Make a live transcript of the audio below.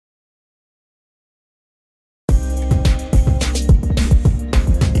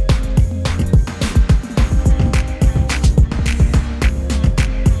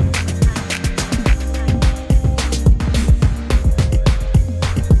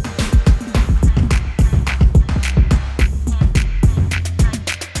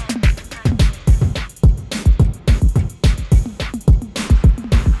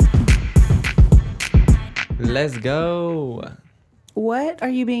Let's go. What are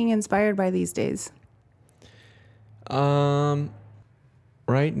you being inspired by these days? Right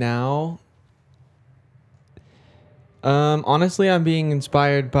now, honestly, I'm being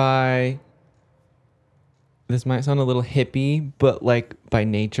inspired by, this might sound a little hippie, but like by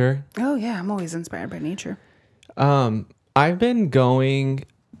nature. Oh yeah, I'm always inspired by nature. I've been going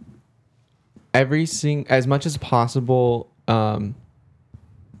as much as possible,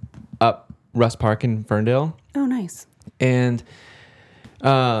 up Russ Park in Ferndale. Oh, nice. And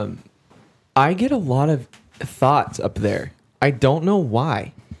I get a lot of thoughts up there. I don't know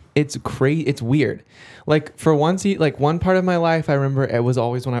why. It's crazy. It's weird. Like for once, like one part of my life, I remember it was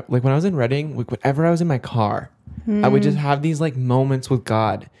always when I was in Reading, like whenever I was in my car, I would just have these like moments with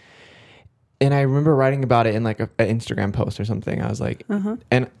God. And I remember writing about it in like an Instagram post or something. I was like,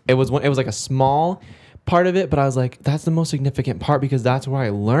 and it was like a small part of it, but I was like, that's the most significant part because that's where I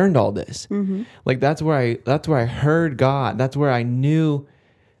learned all this. Like that's where I heard God. That's where I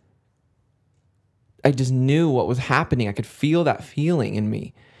just knew what was happening. I could feel that feeling in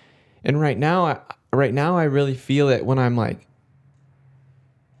me. And right now I really feel it when I'm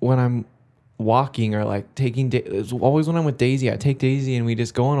walking or like taking, it's always when I'm with Daisy, I take Daisy and we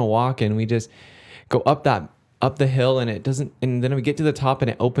just go on a walk and we just go up the hill and and then we get to the top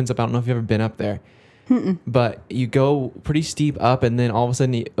and it opens up. I don't know if you've ever been up there, but you go pretty steep up and then all of a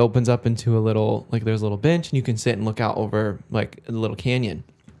sudden it opens up into there's a little bench and you can sit and look out over like a little canyon.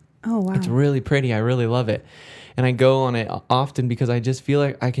 Oh wow. It's really pretty. I really love it. And I go on it often because I just feel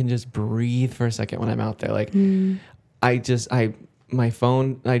like I can just breathe for a second when I'm out there. Like my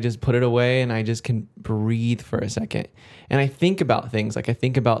phone, I just put it away and I just can breathe for a second. And I think about things. Like I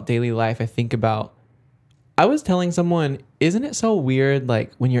think about daily life. I was telling someone, isn't it so weird?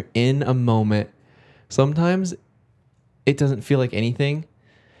 Like when you're in a moment, sometimes it doesn't feel like anything.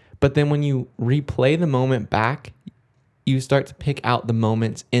 But then when you replay the moment back, you start to pick out the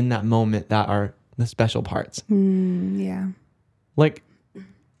moments in that moment that are the special parts. Yeah. Like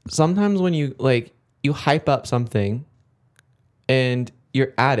sometimes when you hype up something and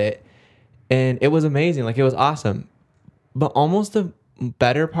you're at it and it was amazing, like it was awesome. But almost the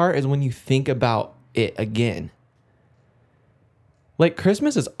better part is when you think about it again. Like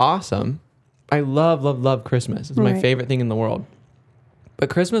Christmas is awesome. I love Christmas. It's my favorite thing in the world. But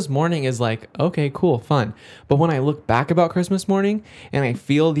Christmas morning is like, okay, cool, fun. But when I look back about Christmas morning and I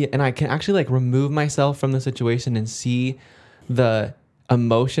feel and I can actually like remove myself from the situation and see the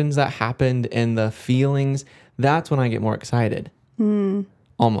emotions that happened and the feelings, that's when I get more excited.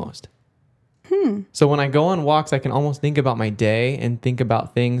 Almost. So when I go on walks, I can almost think about my day and think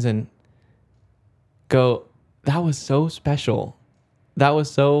about things and go, that was so special. That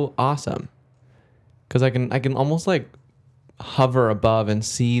was so awesome. Because I can almost like hover above and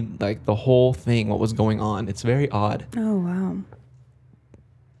see like the whole thing, what was going on. It's very odd. Oh wow.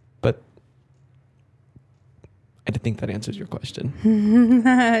 But I think that answers your question.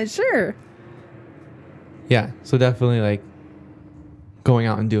 Sure. Yeah. So definitely like going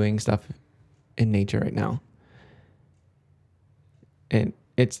out and doing stuff in nature right now. And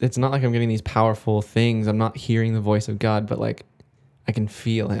it's not like I'm getting these powerful things. I'm not hearing the voice of God, but like I can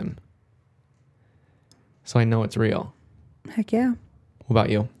feel him. So I know it's real. Heck yeah. What about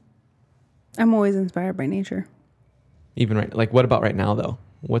you? I'm always inspired by nature. Even right, like what about right now though?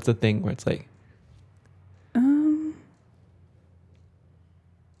 What's the thing where it's like?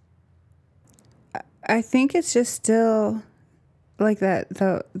 I think it's just still like that.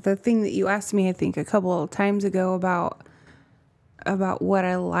 The thing that you asked me, I think a couple of times ago about what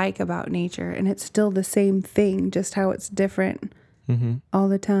I like about nature, and it's still the same thing, just how it's different all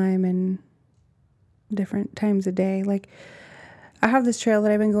the time and different times a day. Like I have this trail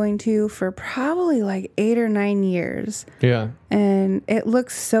that I've been going to for probably like 8 or 9 years. Yeah. And it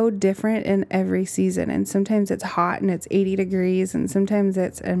looks so different in every season. And sometimes it's hot and it's 80 degrees. And sometimes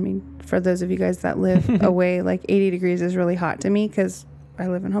for those of you guys that live away, like 80 degrees is really hot to me because I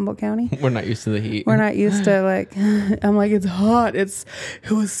live in Humboldt County. We're not used to the heat. We're not used to like, I'm like, it's hot. It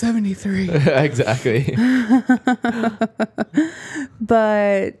was 73. Exactly.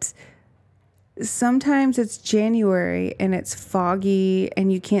 But sometimes it's January and it's foggy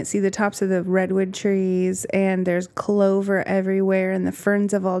and you can't see the tops of the redwood trees and there's clover everywhere and the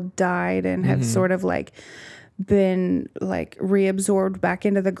ferns have all died and have sort of like been like reabsorbed back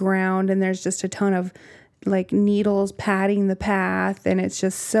into the ground, and there's just a ton of like needles padding the path, and it's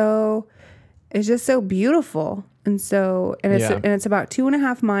just so beautiful. And it's about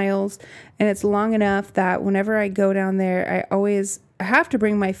 2.5 miles, and it's long enough that whenever I go down there, I have to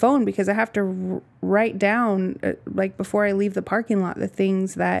bring my phone because I have to write down like before I leave the parking lot the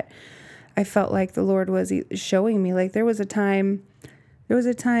things that I felt like the Lord was showing me. Like there was a time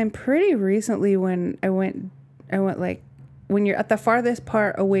pretty recently when I went like when you're at the farthest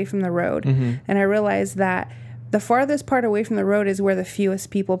part away from the road, and I realized that the farthest part away from the road is where the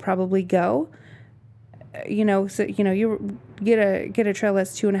fewest people probably go. So you get a trail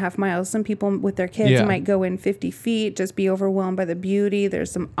that's 2.5 miles. Some people with their kids might go in 50 feet, just be overwhelmed by the beauty. There's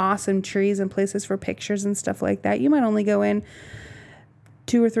some awesome trees and places for pictures and stuff like that. You might only go in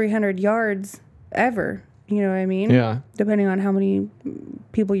 200 or 300 yards ever. You know what I mean? Yeah. Depending on how many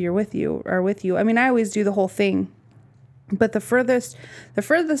people are with you. I mean, I always do the whole thing. But the furthest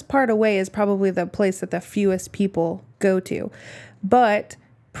part away is probably the place that the fewest people go to. But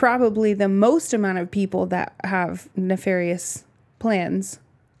probably the most amount of people that have nefarious plans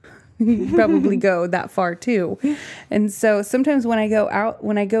probably go that far too. And so sometimes when I go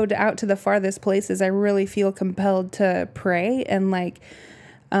out to the farthest places, I really feel compelled to pray and like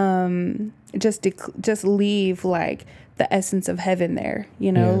just leave like the essence of heaven there,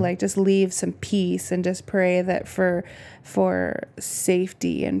 like just leave some peace and just pray that for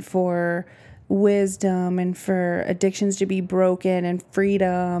safety and for wisdom and for addictions to be broken and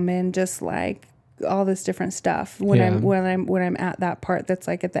freedom and just like all this different stuff when I'm at that part that's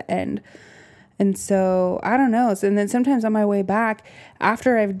like at the end. And so I don't know. So, and then sometimes on my way back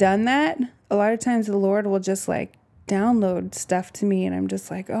after I've done that, a lot of times the Lord will just like download stuff to me and I'm just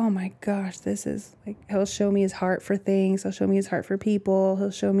like, oh my gosh, this is like, he'll show me his heart for things. He'll show me his heart for people.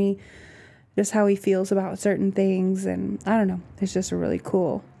 He'll show me just how he feels about certain things. And I don't know, it's just a really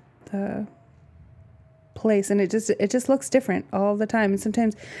cool place, and it just looks different all the time. And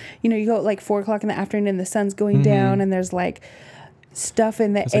sometimes you go at like 4:00 in the afternoon and the sun's going down and there's like stuff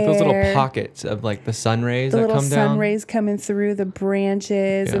in the air. Like those little pockets of like the sun rays that come down. The little sun rays coming through the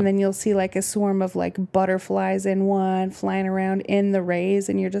branches, and then you'll see like a swarm of like butterflies in one flying around in the rays,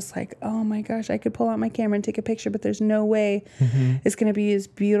 and you're just like, oh my gosh, I could pull out my camera and take a picture, but there's no way it's going to be as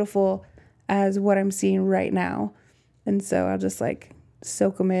beautiful as what I'm seeing right now. And so I'll just like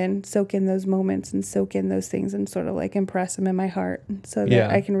soak in those moments and soak in those things and sort of like impress them in my heart so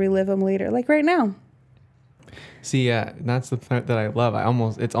that I can relive them later, like right now. See, that's the part that I love.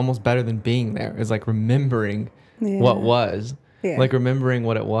 It's almost better than being there. It's like remembering what was, like remembering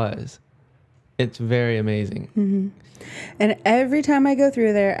what it was. It's very amazing. Mm-hmm. And every time I go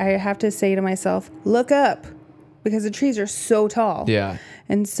through there, I have to say to myself, look up, because the trees are so tall. Yeah.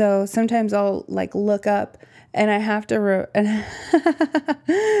 And so sometimes I'll like look up and I have to,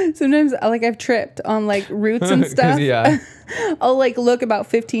 sometimes like I've tripped on like roots and stuff. I'll like look about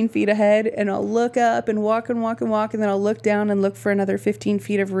 15 feet ahead and I'll look up and walk and walk and walk. And then I'll look down and look for another 15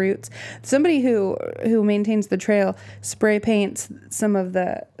 feet of roots. Somebody who maintains the trail spray paints some of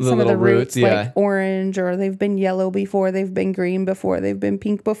the roots like orange, or they've been yellow before, they've been green before, they've been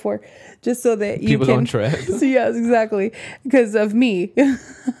pink before, just so that people don't trip. So yes, exactly. Because of me.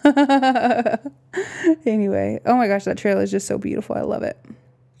 Anyway, oh my gosh, that trail is just so beautiful. I love it.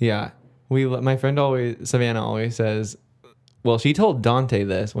 Yeah. My friend Savannah always says, well, she told Dante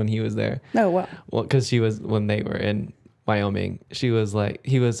this when he was there. Oh, wow. Well, because when they were in Wyoming, she was like,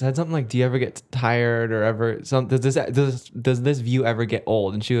 said something like, do you ever get tired or ever, does this view ever get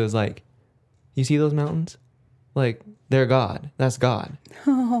old? And she was like, you see those mountains? Like, they're God. That's God.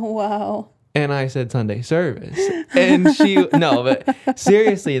 Oh, wow. And I said, Sunday service. And no, but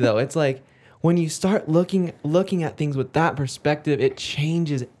seriously though, it's like, when you start looking at things with that perspective, it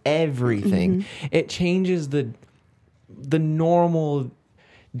changes everything. Mm-hmm. It changes the normal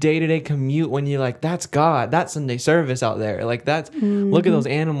day-to-day commute when you're like, that's God, that's Sunday service out there. Like look at those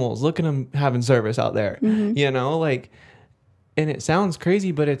animals, look at them having service out there, like, and it sounds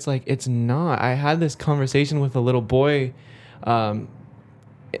crazy, but it's like, it's not. I had this conversation with a little boy, who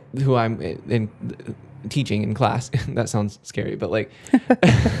I'm in teaching in class. That sounds scary, but like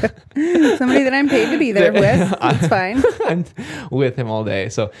somebody that I'm paid to be there with. It's fine. I'm with him all day.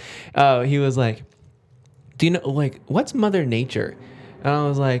 So he was like, do you know, like, what's Mother Nature? And I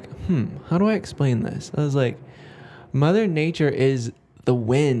was like, how do I explain this? I was like, Mother Nature is the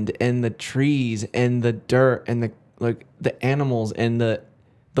wind and the trees and the dirt and the animals and the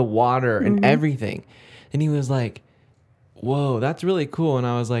water and everything. And he was like, whoa, that's really cool. And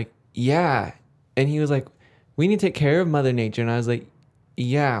I was like, yeah. And he was like, we need to take care of Mother Nature. And I was like,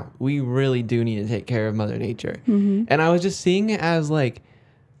 yeah, we really do need to take care of Mother Nature. Mm-hmm. And I was just seeing it as like,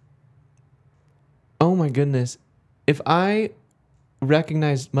 oh my goodness, if I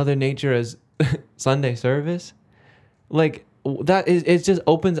recognize Mother Nature as Sunday service, like that is, it just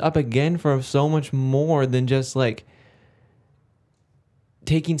opens up again for so much more than just like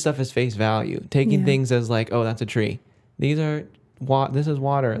taking stuff as face value, taking things as like, oh, that's a tree. These are this is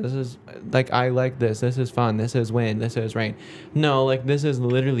water. This is like, I like this. This is fun. This is wind. This is rain. No, like, this is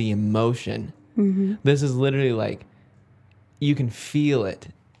literally emotion. Mm-hmm. This is literally like, you can feel it.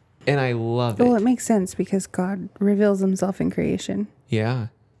 And I love it. Well, it makes sense because God reveals himself in creation. Yeah.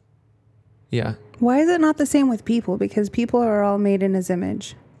 Yeah. Why is it not the same with people? Because people are all made in his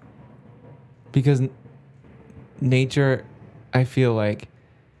image. Because nature, I feel like,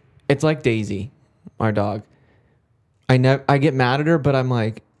 it's like Daisy, our dog. I get mad at her, but I'm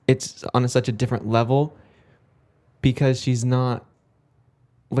like, it's on such a different level because she's not,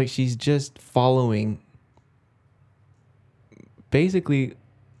 like, she's just following basically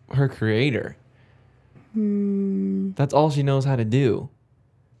her creator. That's all she knows how to do.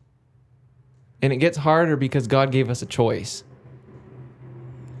 And it gets harder because God gave us a choice.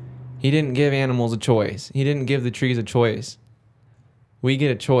 He didn't give animals a choice. He didn't give the trees a choice. We get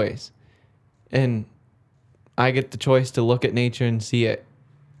a choice. And I get the choice to look at nature and see it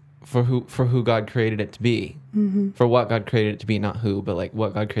for who God created it to be. Mm-hmm. For what God created it to be, not who, but like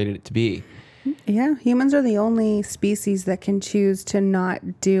what God created it to be. Yeah, humans are the only species that can choose to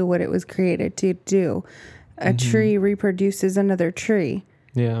not do what it was created to do. A tree reproduces another tree.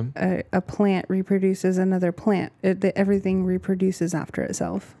 Yeah. A plant reproduces another plant. Everything reproduces after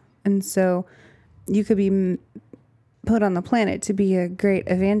itself. And so you could be put on the planet to be a great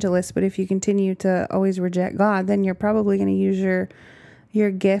evangelist, but if you continue to always reject God, then you're probably going to use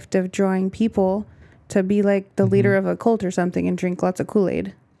your gift of drawing people to be like the leader of a cult or something and drink lots of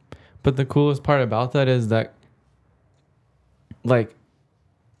Kool-Aid. But the coolest part about that is that, like,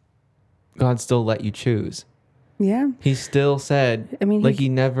 God still let you choose. Yeah. He still said, I mean, like,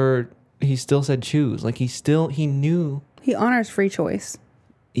 he still said choose. Like, he knew. he honors free choice.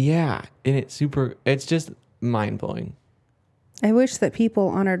 Yeah. And it's just mind blowing. I wish that people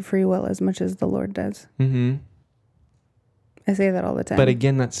honored free will as much as the Lord does. Mm-hmm. I say that all the time. But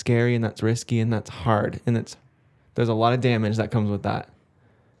again, that's scary and that's risky and that's hard. And there's a lot of damage that comes with that.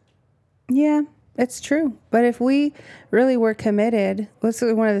 Yeah, it's true. But if we really were committed, what's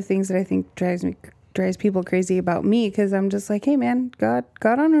one of the things that I think drives people crazy about me, because I'm just like, hey man, God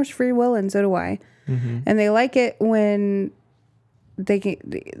honors free will, and so do I. Mm-hmm. And they like it when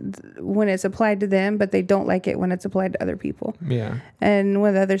when it's applied to them, but they don't like it when it's applied to other people. Yeah. And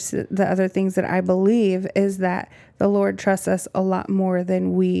one of the other things that I believe is that the Lord trusts us a lot more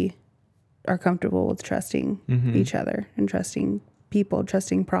than we are comfortable with trusting each other and trusting people,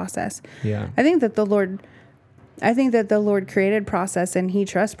 trusting process. Yeah. I think that the Lord created process, and he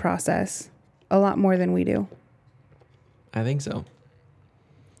trusts process a lot more than we do. I think so.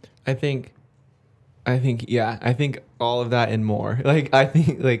 I think all of that and more. Like, I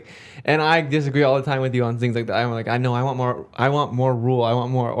think, like, and I disagree all the time with you on things like that. I'm like, I know I want more rule. I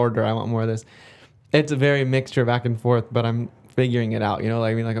want more order. I want more of this. It's a very mixture back and forth, but I'm figuring it out, you know,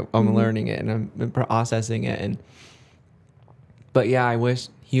 like, I mean, like, I'm learning it and I'm processing it. But yeah, I wish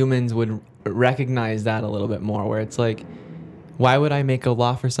humans would recognize that a little bit more, where it's like, why would I make a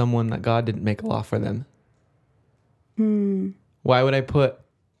law for someone that God didn't make a law for them? Why would I put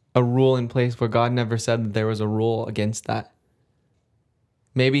a rule in place where God never said that there was a rule against that?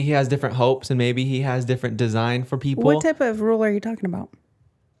 Maybe he has different hopes and maybe he has different design for people. What type of rule are you talking about?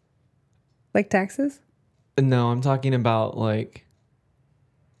 Like taxes? No, I'm talking about like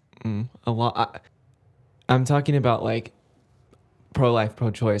a lot. I'm talking about like pro-life,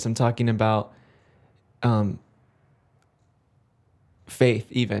 pro-choice. I'm talking about faith,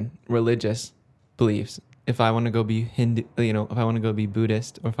 even religious beliefs. If I want to go be Hindu, you know, if I want to go be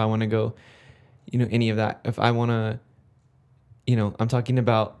Buddhist, or if I want to go, you know, any of that, if I want to, you know, I'm talking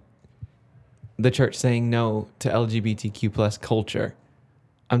about the church saying no to LGBTQ plus culture.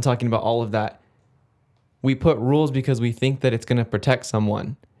 I'm talking about all of that. We put rules because we think that it's going to protect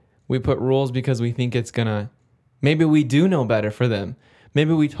someone. We put rules because we think it's going to, maybe we do know better for them.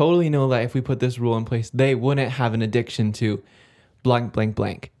 Maybe we totally know that if we put this rule in place, they wouldn't have an addiction to blank, blank,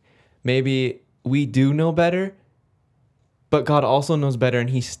 blank. Maybe we do know better, but God also knows better,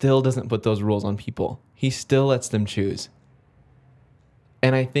 and he still doesn't put those rules on people. He still lets them choose.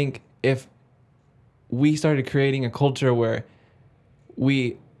 And I think if we started creating a culture where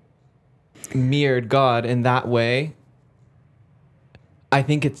we mirrored God in that way, I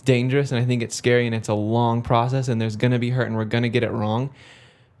think it's dangerous, and I think it's scary, and it's a long process, and there's going to be hurt, and we're going to get it wrong.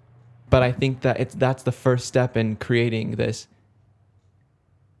 But I think that that's the first step in creating this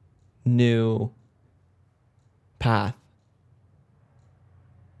new path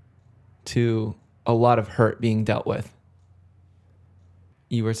to a lot of hurt being dealt with.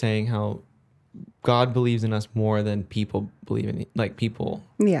 You were saying how God believes in us more than people believe in, like, people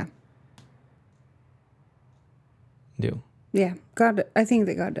Yeah. do. Yeah, God. I think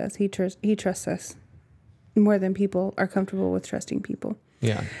that God does. He trusts us more than people are comfortable with trusting people.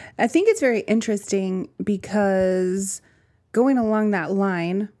 Yeah. I think it's very interesting because going along that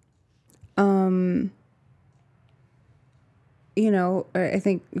line, I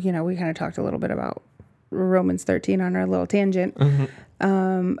think, we kind of talked a little bit about Romans 13 on our little tangent,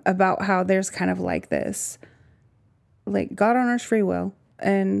 about how there's kind of like this, like God honors free will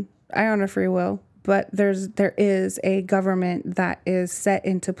and I honor free will, but there is a government that is set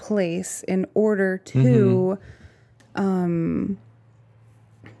into place in order to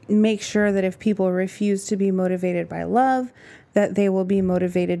make sure that if people refuse to be motivated by love, that they will be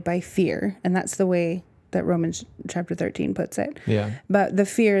motivated by fear. And that's the way that Romans chapter 13 puts it. Yeah. But the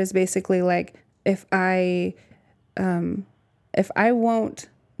fear is basically like, if I won't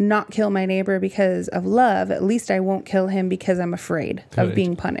not kill my neighbor because of love, at least I won't kill him because I'm afraid of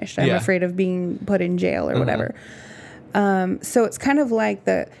being punished. I'm afraid of being put in jail or whatever. So it's kind of like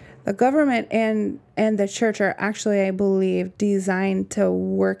the government and the church are actually, I believe, designed to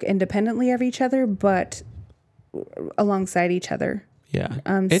work independently of each other, but alongside each other. Yeah.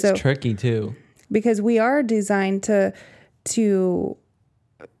 It's tricky too. Because we are designed to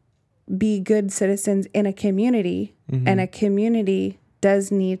be good citizens in a community, and a community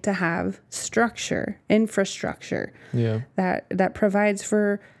does need to have infrastructure that provides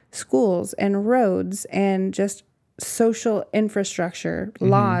for schools and roads and just social infrastructure,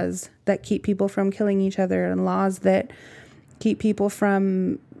 laws that keep people from killing each other, and laws that keep people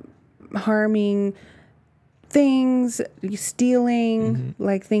from harming things, stealing,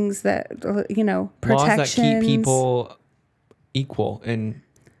 like things that, protections. Laws that keep people equal and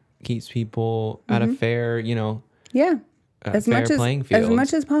keeps people at a fair, as fair much as playing field. as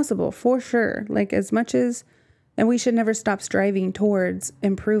much as possible, for sure. Like as much as, and we should never stop striving towards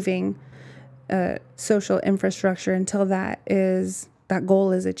improving social infrastructure until that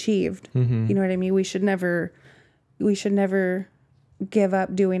goal is achieved. You know what I mean? We should never give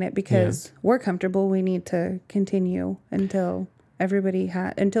up doing it because we're comfortable. We need to continue until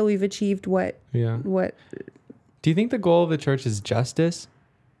until we've achieved what. Do you think the goal of the church is justice?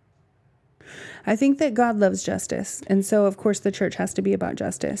 I think that God loves justice, and so of course the church has to be about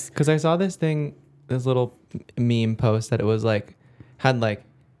justice. Because I saw this little meme post that it was had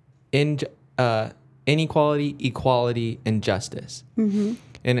inequality, equality, and justice. And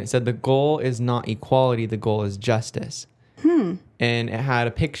it said the goal is not equality, the goal is justice. And it had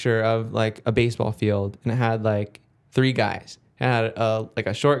a picture of like a baseball field, and it had like 3 guys. It had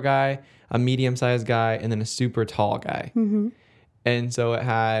a short guy, a medium-sized guy, and then a super tall guy. And so it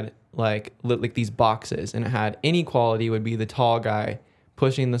had like these boxes, and it had inequality would be the tall guy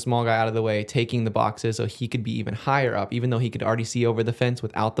pushing the small guy out of the way, taking the boxes so he could be even higher up, even though he could already see over the fence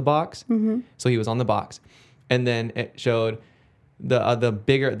without the box. So he was on the box. And then it showed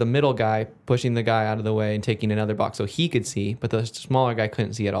the middle guy pushing the guy out of the way and taking another box so he could see, but the smaller guy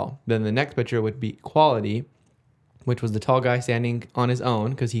couldn't see at all. Then the next picture would be equality, which was the tall guy standing on his own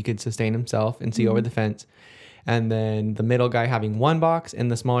because he could sustain himself and see over the fence. And then the middle guy having 1 box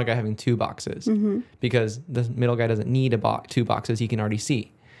and the smaller guy having 2 boxes because the middle guy doesn't need 2 boxes. He can already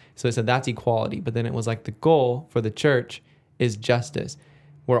see. So it said that's equality. But then it was like the goal for the church is justice,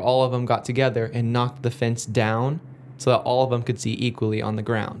 where all of them got together and knocked the fence down so that all of them could see equally on the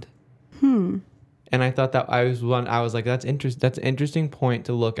ground. And I thought that I was like, that's interesting. That's an interesting point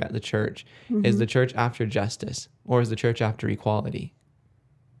to look at the church. Is the church after justice, or is the church after equality?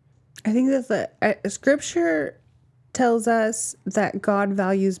 I think that the scripture tells us that God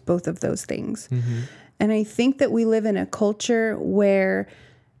values both of those things. And I think that we live in a culture where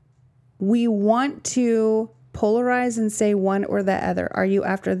we want to polarize and say one or the other. Are you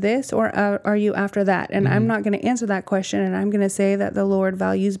after this or are you after that? And I'm not going to answer that question. And I'm going to say that the Lord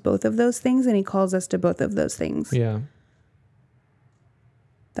values both of those things, and he calls us to both of those things. Yeah.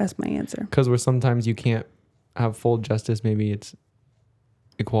 That's my answer. Because sometimes you can't have full justice. Maybe it's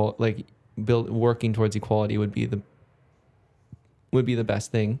working towards equality would be the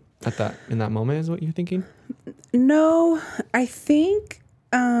best thing in that moment, is what you're thinking? No, I think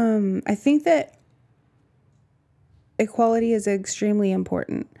that equality is extremely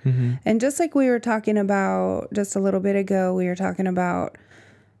important. And just like we were talking about just a little bit ago, we were talking about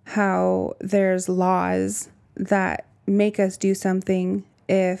how there's laws that make us do something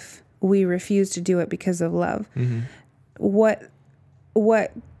if we refuse to do it because of love. What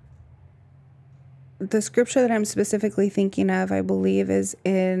the scripture that I'm specifically thinking of, I believe, is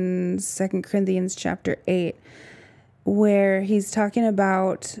in 2 Corinthians chapter 8, where he's talking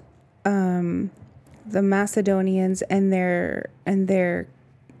about the Macedonians and their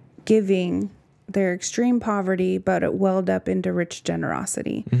giving their extreme poverty, but it welled up into rich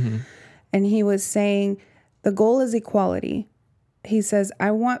generosity. And he was saying the goal is equality. He says,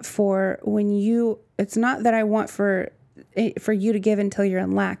 I want it's not that I want for you to give until you're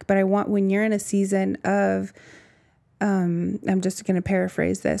in lack, but I want when you're in a season of, I'm just going to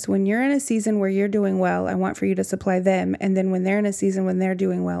paraphrase this. When you're in a season where you're doing well, I want for you to supply them. And then when they're in a season when they're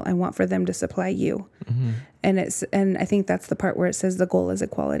doing well, I want for them to supply you. And I think that's the part where it says the goal is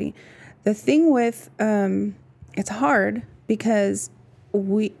equality. The thing with, it's hard because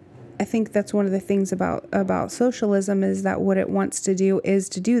I think that's one of the things about socialism is that what it wants to do is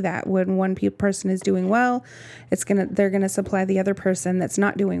to do that. When one person is doing well, they're gonna supply the other person that's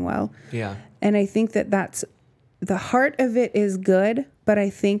not doing well. Yeah. And I think that's the heart of it is good, but I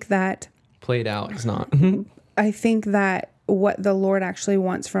think that played out is not. I think that what the Lord actually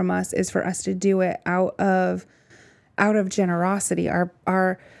wants from us is for us to do it out of generosity.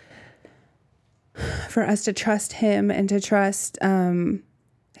 For us to trust Him and to trust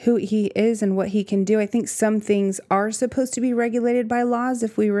who He is and what He can do. I think some things are supposed to be regulated by laws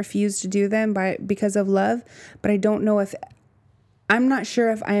if we refuse to do them because of love, but I don't know I'm not sure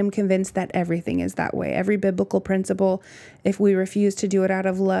if I am convinced that everything is that way. Every biblical principle, if we refuse to do it out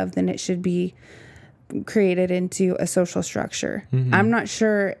of love, then it should be created into a social structure. I'm not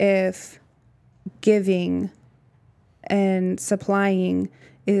sure if giving and supplying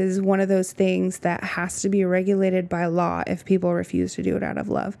is one of those things that has to be regulated by law if people refuse to do it out of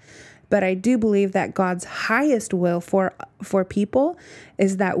love. But I do believe that God's highest will for people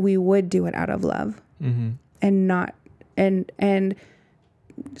is that we would do it out of love and not, and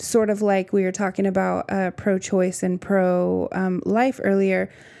sort of like we were talking about pro-choice and pro-life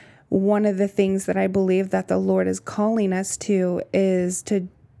earlier. One of the things that I believe that the Lord is calling us to is to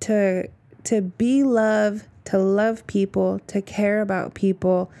be love, to love people, to care about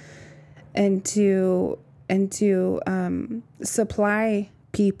people, and to supply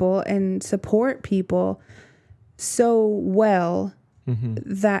people and support people so well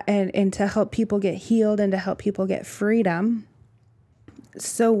that and to help people get healed and to help people get freedom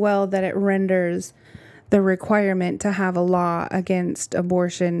so well that it renders the requirement to have a law against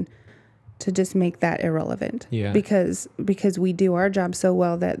abortion to just make that irrelevant. Yeah. Because we do our job so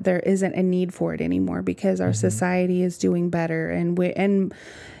well that there isn't a need for it anymore because our society is doing better and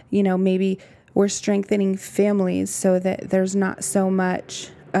maybe we're strengthening families so that there's not so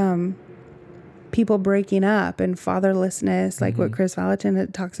much people breaking up and fatherlessness, like what Chris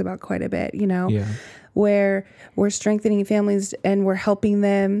Vallotton talks about quite a bit, where we're strengthening families and we're helping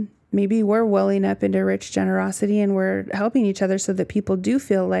them. Maybe we're welling up into rich generosity and we're helping each other so that people do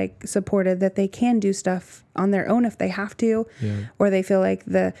feel like supported, that they can do stuff on their own if they have to, or they feel like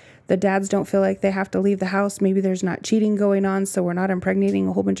the dads don't feel like they have to leave the house. Maybe there's not cheating going on, so we're not impregnating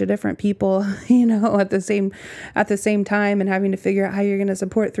a whole bunch of different people, at the same time and having to figure out how you're going to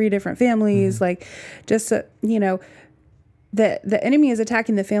support 3 different families. Like just, the enemy is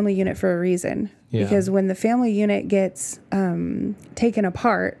attacking the family unit for a reason, because when the family unit gets taken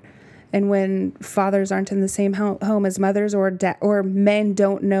apart, and when fathers aren't in the same home as mothers, or men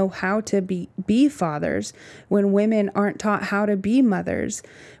don't know how to be fathers, when women aren't taught how to be mothers,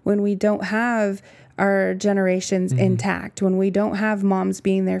 when we don't have our generations intact, when we don't have moms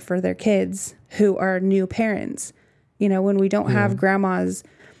being there for their kids who are new parents, when we don't have grandmas.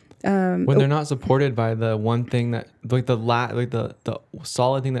 When they're not supported by the one thing that the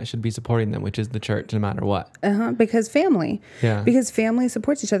solid thing that should be supporting them, which is the church, no matter what. Because family. Yeah. Because family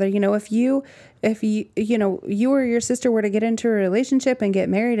supports each other. If you or your sister were to get into a relationship and get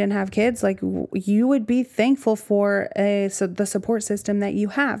married and have kids, like you would be thankful for the support system that you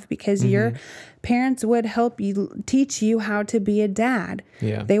have, because your parents would help you, teach you how to be a dad.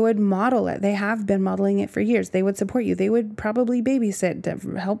 Yeah. They would model it. They have been modeling it for years. They would support you. They would probably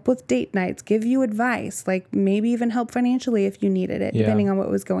babysit, help with date nights, give you advice, like maybe even help financially if you needed it, depending on what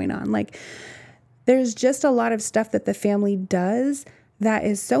was going on. Like there's just a lot of stuff that the family does that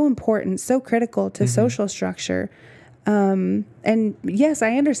is so important, so critical to social structure. And yes,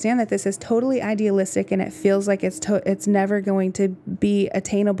 I understand that this is totally idealistic and it feels like it's never going to be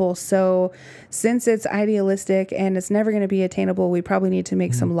attainable. So since it's idealistic and it's never going to be attainable, we probably need to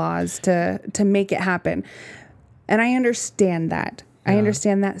make some laws to make it happen. And I understand that. I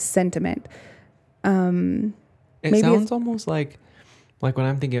understand that sentiment. It sounds almost like when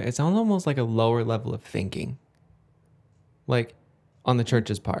I'm thinking, it sounds almost like a lower level of thinking, like on the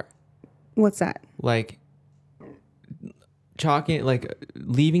church's part. What's that? Like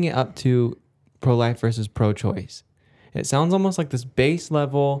leaving it up to pro-life versus pro-choice. It sounds almost like this base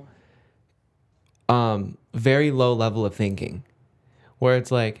level, very low level of thinking, where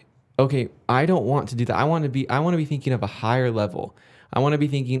it's like, okay, I don't want to do that. I want to be thinking of a higher level. I want to be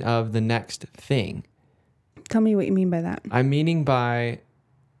thinking of the next thing. Tell me what you mean by that. I'm meaning by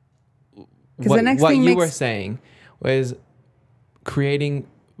The next what thing you makes... were saying was creating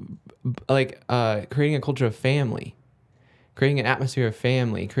creating a culture of family, creating an atmosphere of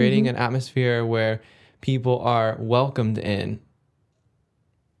family, creating an atmosphere where people are welcomed in.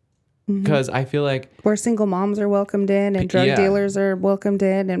 Because I feel like where single moms are welcomed in, and drug dealers are welcomed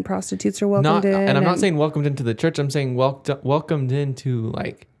in, and prostitutes are welcomed in. And I'm not saying welcomed into the church. I'm saying welcomed into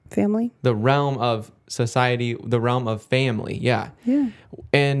like family, the realm of society, the realm of family. Yeah.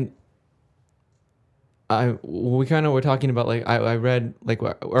 And we kind of were talking about, like, I read, like,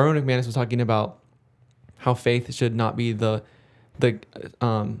 Erwin McManus was talking about how faith should not be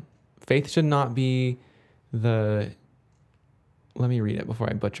faith should not be the, let me read it before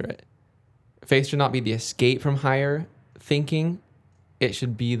I butcher it. Faith should not be the escape from higher thinking. It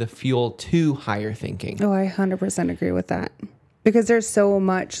should be the fuel to higher thinking. Oh, I 100% agree with that. Because there's so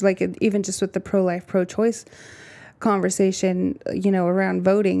much, like, even just with the pro-life, pro-choice conversation, around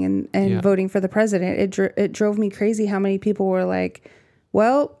voting and voting for the president, it drove me crazy how many people were like,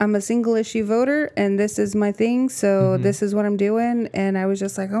 well, I'm a single issue voter and this is my thing, so this is what I'm doing. And I was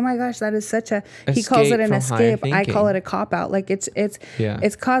just like, oh my gosh, that is such a, he calls it an escape. I call it a cop-out. Like,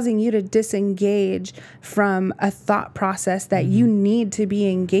 it's causing you to disengage from a thought process that you need to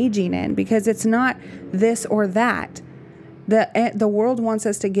be engaging in, because it's not this or that. The world wants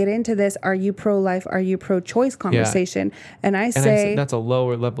us to get into this, are you pro-life, are you pro-choice conversation. And I say that's a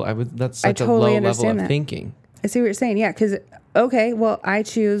lower level. That's such a low level of thinking. I see what you're saying. Yeah, because, okay, well, I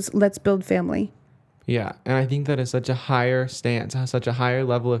choose let's build family. Yeah, and I think that is such a higher stance, such a higher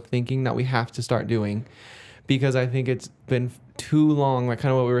level of thinking that we have to start doing, because I think it's been too long, like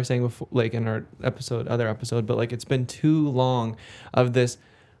kind of what we were saying before, like in our other episode, but like it's been too long of this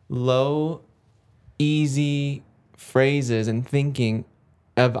low, easy phrases and thinking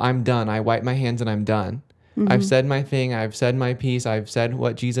of I'm done. I wipe my hands and I'm done. I've said my thing. I've said my piece. I've said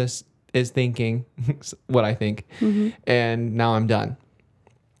what Jesus is thinking, what I think, and now I'm done.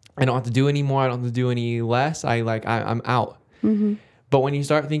 I don't have to do any more. I don't have to do any less. I'm out. But when you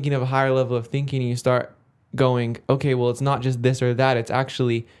start thinking of a higher level of thinking, you start going, okay, well, it's not just this or that. It's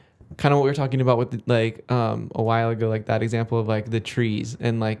actually kind of what we were talking about with a while ago, like that example of like the trees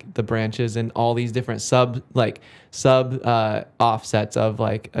and like the branches and all these different sub offsets of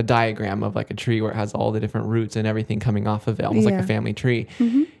like a diagram of like a tree where it has all the different roots and everything coming off of it, almost like a family tree.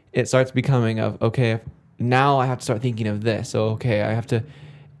 It starts becoming of, okay, now I have to start thinking of this. So, okay, I have to,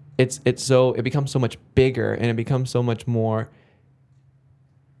 it becomes so much bigger, and it becomes so much more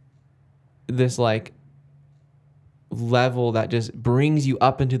this like level that just brings you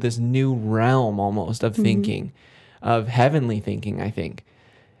up into this new realm almost of thinking, of heavenly thinking, I think.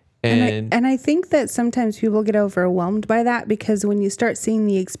 And I think that sometimes people get overwhelmed by that, because when you start seeing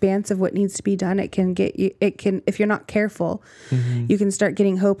the expanse of what needs to be done, it can, if you're not careful, you can start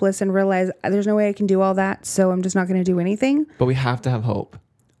getting hopeless and realize there's no way I can do all that, so I'm just not going to do anything. But we have to have hope.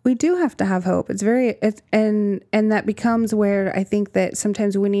 We do have to have hope. And that becomes where I think that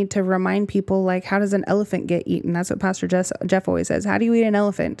sometimes we need to remind people, like, how does an elephant get eaten? That's what Pastor Jeff always says. How do you eat an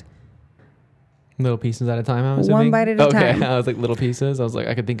elephant? Little pieces at a time, I'm assuming? One bite at a time. I was like, little pieces. I was like,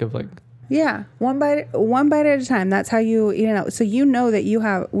 I could think of like... Yeah, one bite at a time. That's how you eat it out. So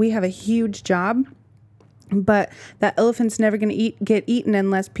that we have a huge job, but that elephant's never going to get eaten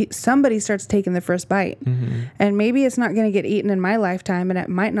unless somebody starts taking the first bite. And maybe it's not going to get eaten in my lifetime, and it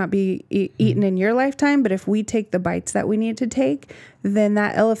might not be eaten in your lifetime, but if we take the bites that we need to take, then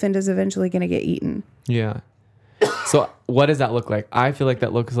that elephant is eventually going to get eaten. Yeah. So what does that look like? I feel like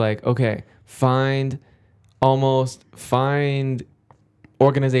that looks like, okay, find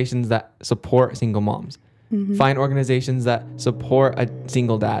organizations that support single moms. Find organizations that support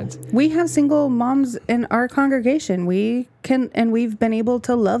single dads. We have single moms in our congregation. We can, and we've been able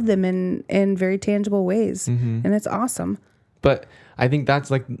to love them in very tangible ways, and it's awesome. But I think that's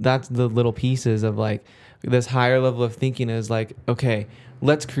the little pieces of like this higher level of thinking is like, okay,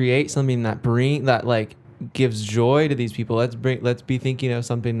 let's create something that like gives joy to these people. Let's be thinking of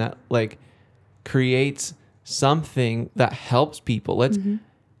something that like creates something that helps people.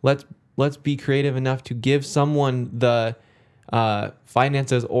 Let's be creative enough to give someone the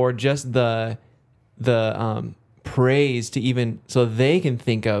finances or just the praise to even so they can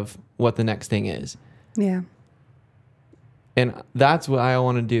think of what the next thing is. Yeah. And that's what I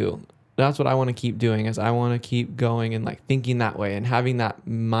want to do. That's what I want to keep doing, is I want to keep going and like thinking that way and having that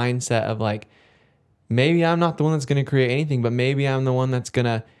mindset of like, maybe I'm not the one that's going to create anything, but maybe I'm the one that's going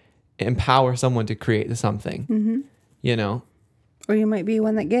to empower someone to create something, you know? Or you might be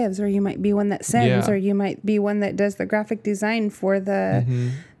one that gives, or you might be one that sends, Yeah. or you might be one that does the graphic design for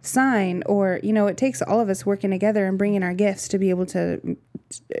the sign. Or, it takes all of us working together and bringing our gifts to be able to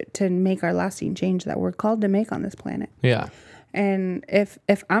make our lasting change that we're called to make on this planet. Yeah. And if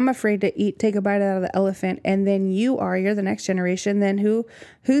I'm afraid to take a bite out of the elephant, and then you're the next generation, then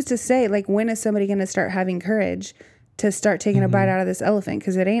who's to say, like, when is somebody going to start having courage to start taking a bite out of this elephant?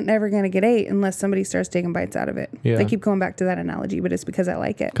 Because it ain't never going to get ate unless somebody starts taking bites out of it. Yeah. I keep going back to that analogy, but it's because I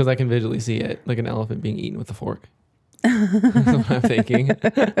like it. Because I can visually see it, like an elephant being eaten with a fork. That's what I'm thinking.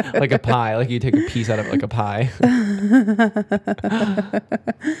 Like a pie, like you take a piece out of it like a pie.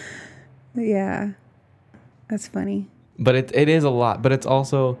 Yeah, that's funny. But it is a lot, but it's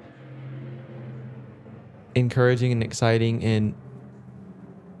also encouraging and exciting, and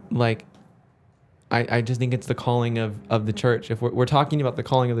like I just think it's the calling of the church. If we're talking about the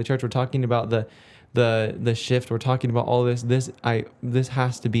calling of the church, we're talking about the shift, we're talking about all this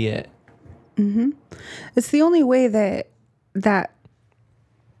has to be it. Mm-hmm. It's the only way that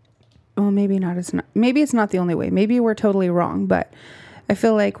well, maybe it's not the only way. Maybe we're totally wrong, but I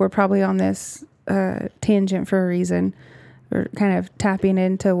feel like we're probably on this tangent for a reason. We're kind of tapping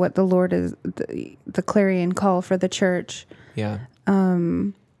into what the Lord is, the clarion call for the church. Yeah.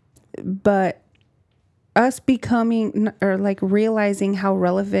 But us becoming, or like realizing how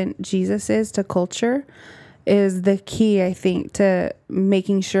relevant Jesus is to culture is the key, I think, to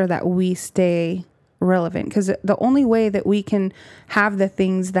making sure that we stay relevant. Because the only way that we can have the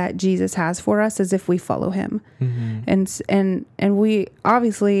things that Jesus has for us is if we follow him. Mm-hmm. And we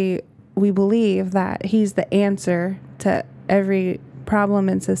obviously, we believe that he's the answer to every problem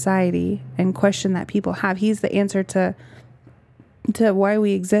in society and question that people have. He's the answer to why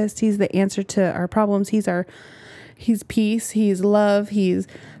we exist. He's the answer to our problems. He's peace. He's love. He's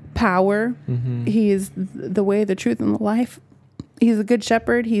power. Mm-hmm. He's the way, the truth, and the life. He's a good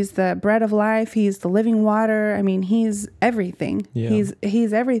shepherd. He's the bread of life. He's the living water. I mean, he's everything. Yeah.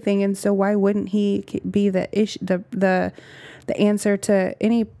 He's everything. And so why wouldn't he be the issue, the answer to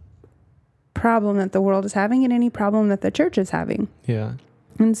any problem that the world is having and any problem that the church is having? Yeah.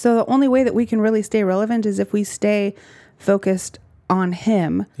 And so the only way that we can really stay relevant is if we stay focused on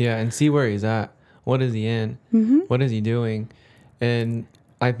him. Yeah, and see where he's at. What is he in? Mm-hmm. What is he doing? And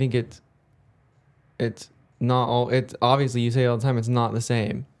I think it's not all. It's obviously, you say all the time, it's not the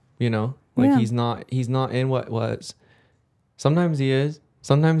same. Like he's not in what was. Sometimes he is.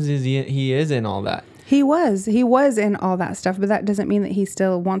 Sometimes he is in all that. He was in all that stuff, but that doesn't mean that he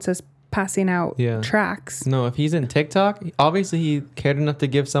still wants us passing out tracks. No, if he's in TikTok, obviously he cared enough to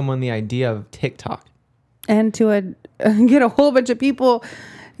give someone the idea of TikTok. And to get a whole bunch of people,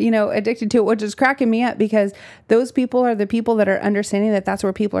 addicted to it, which is cracking me up, because those people are the people that are understanding that that's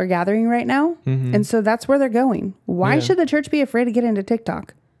where people are gathering right now. Mm-hmm. And so that's where they're going. Why should the church be afraid to get into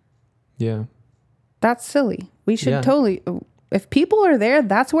TikTok? Yeah. That's silly. We should totally, if people are there,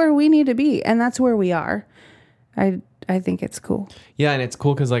 that's where we need to be. And that's where we are. I think it's cool. Yeah. And it's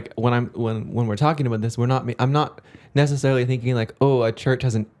cool because like when we're talking about this, I'm not necessarily thinking like, oh, a church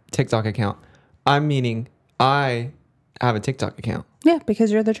has a TikTok account. I'm meaning I have a TikTok account. Yeah,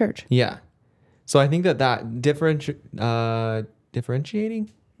 because you're the church. Yeah. So I think that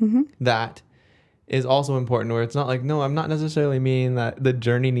differentiating that is also important, where it's not like, no, I'm not necessarily meaning that the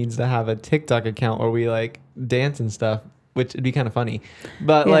Journey needs to have a TikTok account where we like dance and stuff, which would be kind of funny.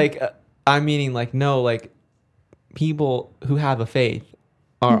 But like, I'm meaning like, no, like people who have a faith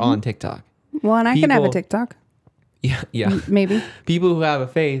are on TikTok. Well, and I can have a TikTok. Yeah. Yeah. Maybe. People who have a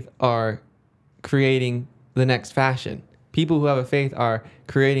faith are creating the next fashion. People who have a faith are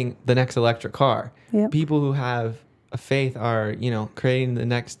creating the next electric car. Yep. People who have a faith are, creating the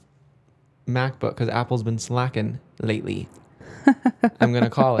next MacBook, because Apple's been slacking lately. I'm going to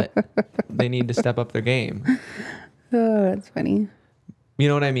call it. They need to step up their game. Oh, that's funny. You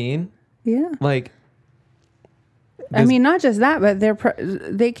know what I mean? Yeah. Like, I mean, not just that, but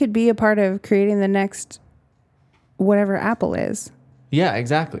they could be a part of creating the next whatever Apple is. Yeah,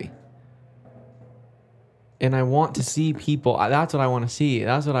 exactly. And I want to see people. That's what I want to see.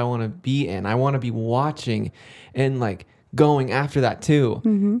 That's what I want to be in. I want to be watching and like going after that too.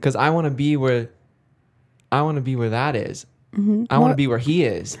 Because I want to be where that is. Mm-hmm. I want to be where he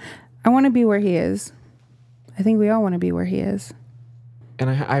is. I want to be where he is. I think we all want to be where he is.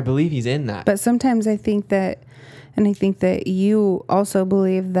 And I believe he's in that. But sometimes I think that you also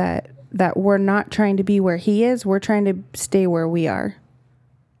believe that we're not trying to be where he is. We're trying to stay where we are.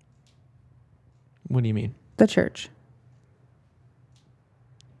 What do you mean? The church.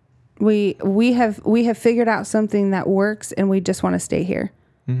 We have figured out something that works, and we just want to stay here.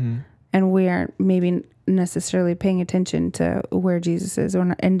 Mm-hmm. and we aren't maybe necessarily paying attention to where Jesus is,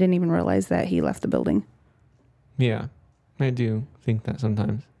 and didn't even realize that he left the building. Yeah, I do think that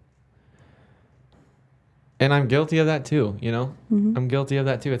sometimes. And I'm guilty of that too, you know? Mm-hmm. I'm guilty of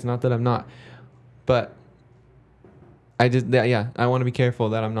that too. It's not that I'm not. But I want to be careful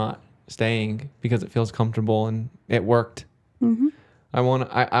that I'm not staying because it feels comfortable and it worked. Mm-hmm. I want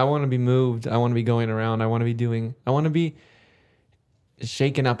to be moved. I want to be going around. I want to be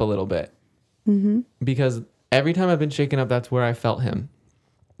shaken up a little bit. Mm-hmm. Because every time I've been shaken up, that's where I felt him.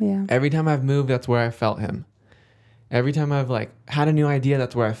 Yeah. Every time I've moved, that's where I felt him. Every time I've like had a new idea,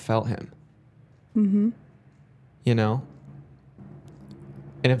 that's where I felt him. Mm-hmm. You know?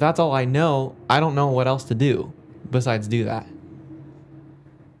 And if that's all I know, I don't know what else to do besides do that.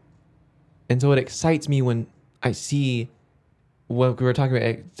 And so it excites me when I see what we were talking about.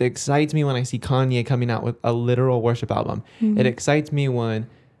 It excites me when I see Kanye coming out with a literal worship album. Mm-hmm. It excites me when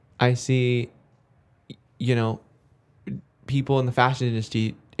I see, you know, people in the fashion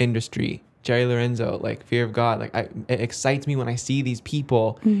industry, Jerry Lorenzo, like Fear of God. Like it excites me when I see these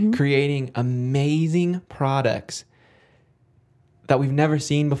people Mm-hmm. creating amazing products that we've never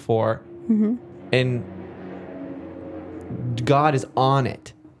seen before. Mm-hmm. And God is on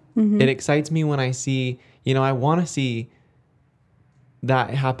it. Mm-hmm. It excites me when I see, you know, I want to see that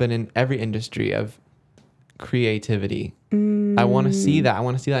happen in every industry of creativity. I want to see that. I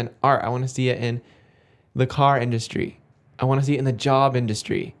want to see that in art. I want to see it in the car industry. I want to see it in the job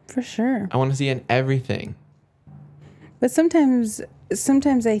industry. For sure. I want to see it in everything. But sometimes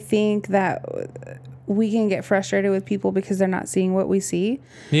I think that we can get frustrated with people because they're not seeing what we see.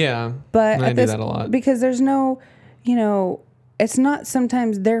 Yeah. But I do that a lot. Because there's no, you know, it's not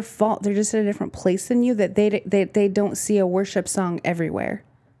sometimes their fault. They're just at a different place than you, that they don't see a worship song everywhere.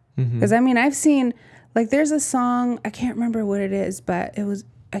 Because I mean, I've seen, like, there's a song, I can't remember what it is, but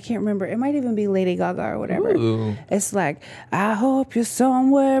I can't remember. It might even be Lady Gaga or whatever. Ooh. It's like, I hope you're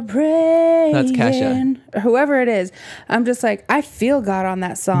somewhere praying. That's Kesha. Or whoever it is. I'm just like, I feel God on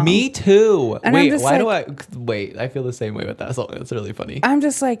that song. Me too. And wait, I'm just wait, I feel the same way with that song. That's really funny. I'm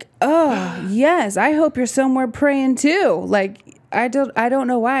just like, oh, yes, I hope you're somewhere praying too. Like, I don't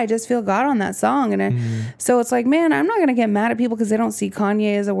know why. I just feel God on that song. And so it's like, man, I'm not going to get mad at people because they don't see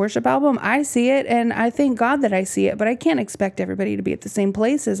Kanye as a worship album. I see it, and I thank God that I see it, but I can't expect everybody to be at the same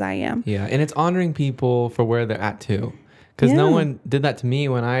place as I am. Yeah, and it's honoring people for where they're at too. Because no Yeah. one did that to me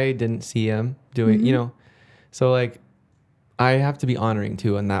when I didn't see him doing, you know. So, like, I have to be honoring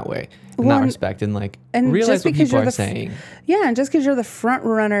too in that way, in that respect, and like and realize just what because people you're are saying. Yeah, and just because you're the front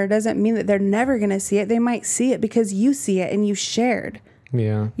runner doesn't mean that they're never going to see it. They might see it because you see it and you shared.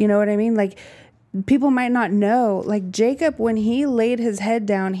 Yeah. You know what I mean? Like, people might not know. Like, Jacob, when he laid his head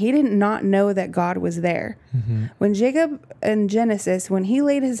down, he did not know that God was there. Mm-hmm. When Jacob in Genesis, when he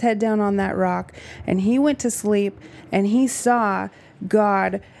laid his head down on that rock and he went to sleep and he saw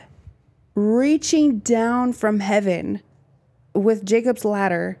God reaching down from heaven with Jacob's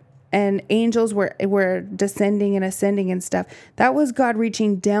ladder, and angels were descending and ascending and stuff. That was God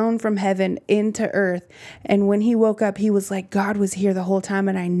reaching down from heaven into earth. And when he woke up, he was like, God was here the whole time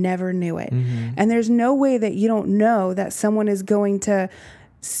and I never knew it. Mm-hmm. And there's no way that you don't know that someone is going to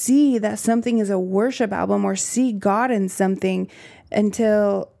see that something is a worship album or see God in something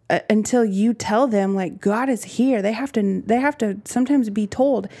until you tell them, like, God is here. They have to sometimes be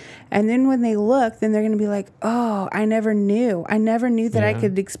told. And then when they look, then they're going to be like, oh, I never knew that I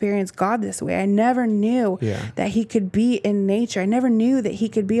could experience God this way. I never knew that he could be in nature. I never knew that he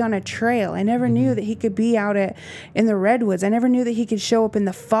could be on a trail. I never knew that he could be out in the redwoods. I never knew that he could show up in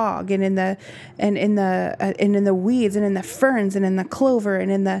the fog and in the weeds and in the ferns and in the clover and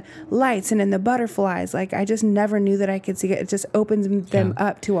in the lights and in the butterflies. Like, I just never knew that I could see it. It just opens them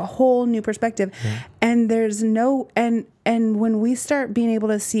up to a whole new perspective. And there's no, and when we start being able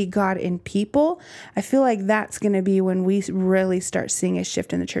to see God in people, I feel like that's going to be when we really start seeing a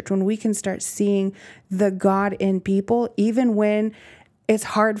shift in the church, when we can start seeing the God in people, even when it's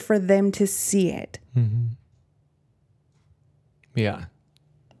hard for them to see it. Mm-hmm. Yeah.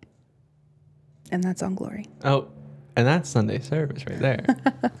 And that's on Glory. Oh, and that's Sunday service right there.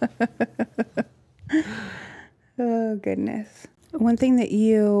 Oh, goodness. One thing that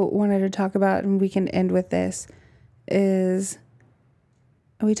you wanted to talk about, and we can end with this, is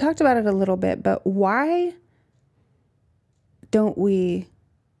we talked about it a little bit, but why don't we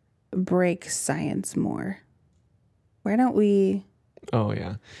break science more? Why don't we? Oh,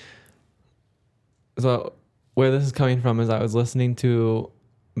 yeah. So where this is coming from is I was listening to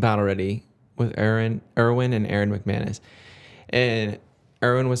Battle Ready with Erwin and Aaron McManus. And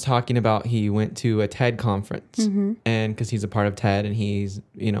Erwin was talking about he went to a TED conference, and because he's a part of TED, and he's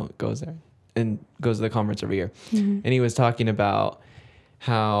goes there and goes to the conference every year, and he was talking about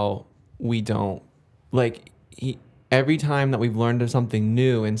how we don't every time that we've learned something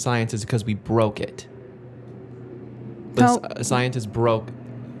new in science is because we broke it. Scientists broke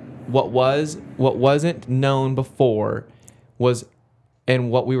what wasn't known before was,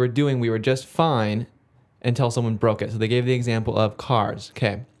 and what we were doing, we were just fine until someone broke it. So they gave the example of cars.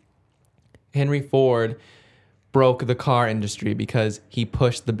 Okay. Henry Ford broke the car industry because he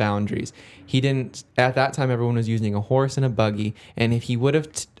pushed the boundaries. He didn't, at that time, everyone was using a horse and a buggy. And if he would have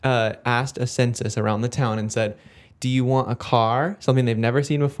asked a census around the town and said, do you want a car, something they've never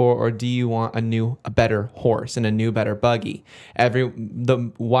seen before, or do you want a better horse and a new, better buggy?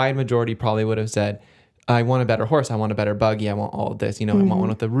 The wide majority probably would have said, I want a better horse, I want a better buggy, I want all of this, I want one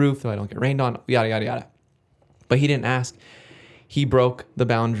with a roof so I don't get rained on, yada, yada, yada. But he didn't ask. He broke the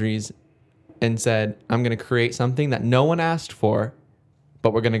boundaries and said, I'm going to create something that no one asked for,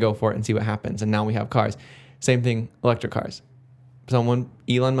 but we're going to go for it and see what happens. And now we have cars. Same thing, electric cars. Elon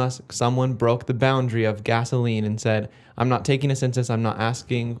Musk, someone broke the boundary of gasoline and said, I'm not taking a census. I'm not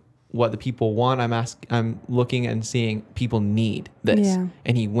asking what the people want. I'm looking and seeing people need this. Yeah.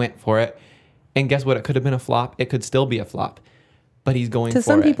 And he went for it. And guess what? It could have been a flop. It could still be a flop. But he's going for it. To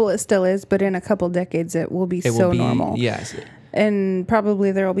some people, it still is. But in a couple decades, it will be normal. Yes. And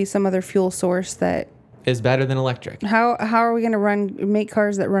probably there will be some other fuel source that is better than electric. How are we going to make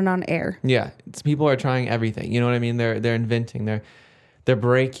cars that run on air? Yeah, people are trying everything. You know what I mean? They're inventing. They're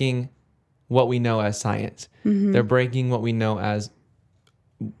breaking what we know as science. They're breaking what we know as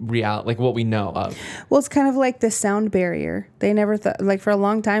reality, like what we know of. Well, it's kind of like the sound barrier. They never thought, like for a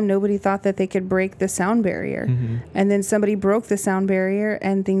long time, nobody thought that they could break the sound barrier, and then somebody broke the sound barrier,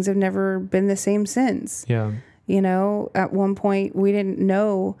 and things have never been the same since. Yeah. At one point we didn't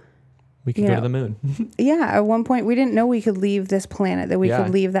know we could go to the moon. Yeah. At one point we didn't know we could leave this planet, that we could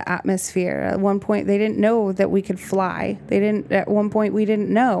leave the atmosphere. At one point they didn't know that we could fly. At one point we didn't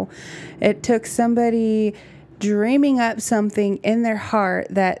know. It took somebody dreaming up something in their heart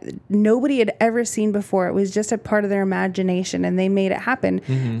that nobody had ever seen before. It was just a part of their imagination, and they made it happen.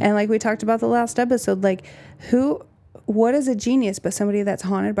 And like we talked about the last episode, what is a genius but somebody that's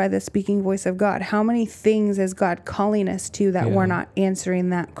haunted by the speaking voice of God? How many things is God calling us to that we're not answering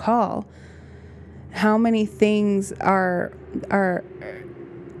that call? How many things have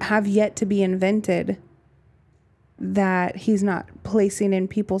yet to be invented that he's not placing in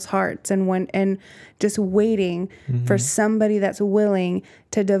people's hearts, and just waiting for somebody that's willing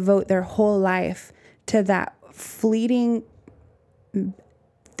to devote their whole life to that fleeting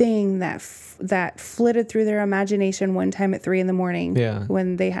thing that flitted through their imagination one time at 3 a.m.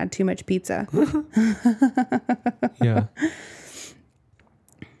 when they had too much pizza. Yeah.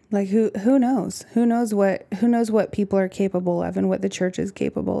 Like who knows? Who knows what people are capable of, and what the church is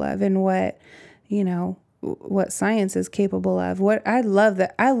capable of, and what science is capable of. I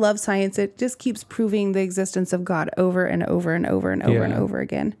love science. It just keeps proving the existence of God over and over and over and over and over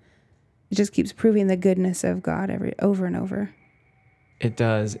again. It just keeps proving the goodness of God over and over. It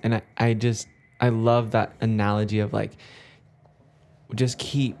does. And I love that analogy of just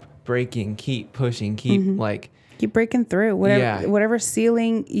keep breaking, keep pushing, keep keep breaking through whatever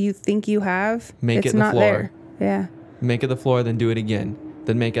ceiling you think you have. Make it's it the not floor. There. Yeah. Make it the floor, then do it again.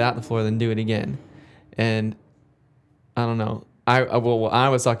 Then make it at the floor, then do it again. And I don't know. I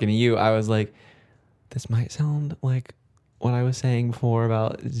was talking to you. I was like, this might sound like what I was saying before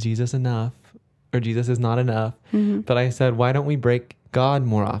about Jesus enough, or Jesus is not enough. But I said, why don't we break God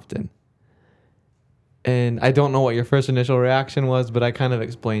more often? And I don't know what your first initial reaction was, but I kind of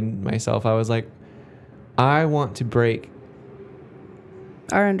explained myself. I was like, I want to break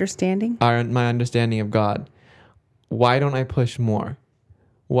our understanding, my understanding of God. Why don't I push more?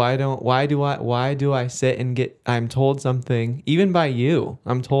 Why do I sit and I'm told something, even by you,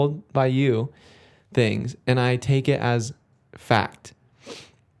 I'm told by you things, and I take it as fact.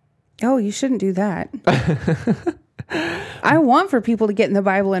 Oh, you shouldn't do that. I want for people to get in the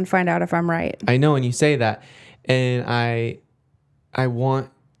Bible and find out if I'm right. I know, and you say that, and I want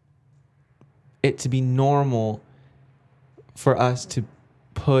it to be normal for us to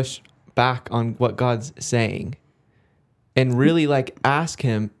push back on what God's saying, and really ask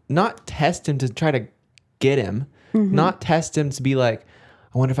him, not test him to try to get him, not test him to be like,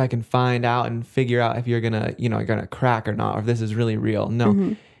 I wonder if I can find out and figure out if you're gonna crack or not, or if this is really real.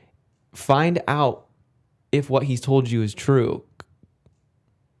 No, find out if what he's told you is true,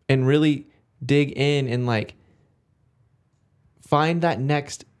 and really dig in and find that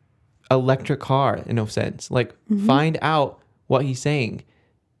next electric car, in a sense. Find out what he's saying.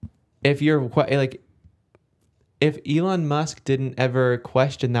 if if Elon Musk didn't ever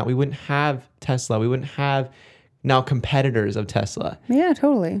question that, we wouldn't have Tesla. We wouldn't have now competitors of Tesla. Yeah,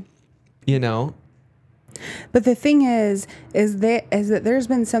 totally. You know? But the thing is that there's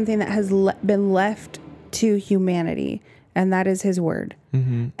been something that has been left to humanity, and that is his word.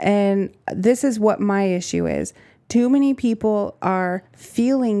 Mm-hmm. And this is what my issue is. Too many people are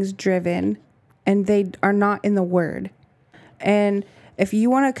feelings driven, and they are not in the word. And if you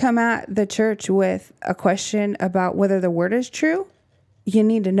want to come at the church with a question about whether the word is true, you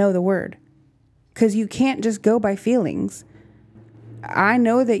need to know the word, because you can't just go by feelings. I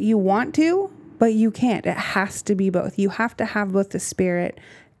know that you want to, but you can't. It has to be both. You have to have both the Spirit,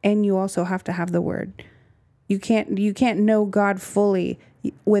 and you also have to have the word. You can't know God fully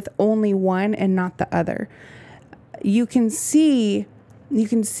with only one and not the other. You can see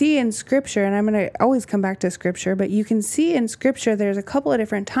in Scripture, and I'm going to always come back to Scripture, but you can see in Scripture there's a couple of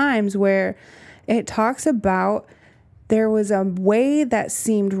different times where it talks about there was a way that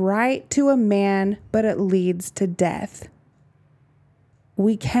seemed right to a man, but it leads to death.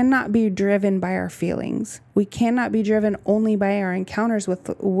 We cannot be driven by our feelings. We cannot be driven only by our encounters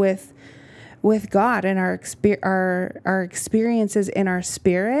with God and our experiences in our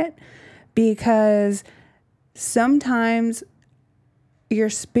spirit, because sometimes your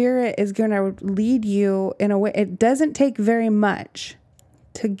spirit is going to lead you in a way. It doesn't take very much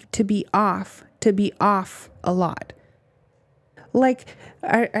to be off a lot. Like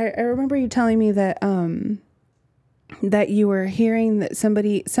I remember you telling me that that you were hearing that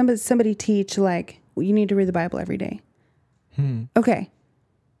somebody teach, like, you need to read the Bible every day. Okay.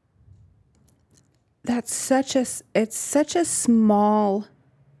 It's such a small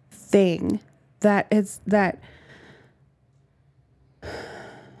thing that I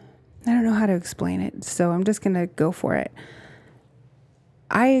don't know how to explain it, so I'm just going to go for it.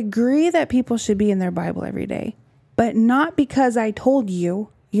 I agree that people should be in their Bible every day, but not because I told you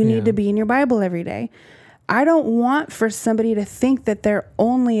need to be in your Bible every day. I don't want for somebody to think that they're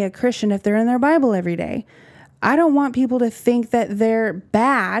only a Christian if they're in their Bible every day. I don't want people to think that they're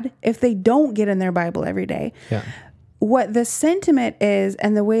bad if they don't get in their Bible every day. Yeah. What the sentiment is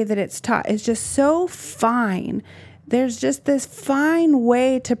and the way that it's taught is just so fine. There's just this fine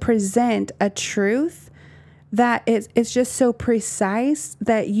way to present a truth that it's just so precise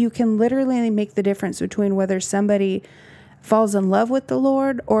that you can literally make the difference between whether somebody falls in love with the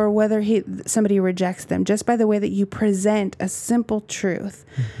Lord or whether somebody rejects them, just by the way that you present a simple truth.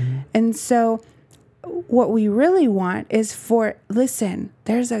 Mm-hmm. And so what we really want is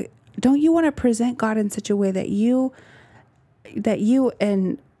don't you want to present God in such a way that you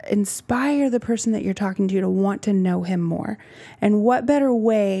inspire the person that you're talking to want to know him more? And what better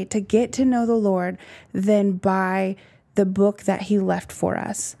way to get to know the Lord than by the book that he left for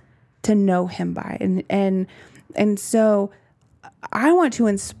us to know him by? And so I want to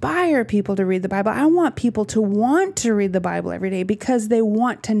inspire people to read the Bible. I want people to want to read the Bible every day because they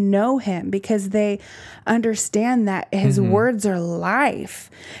want to know him, because they understand that his words are life,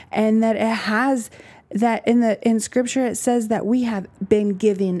 and that it has that in Scripture it says that we have been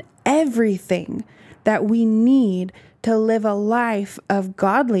given everything that we need to live a life of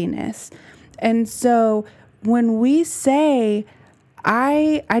godliness. And so when we say,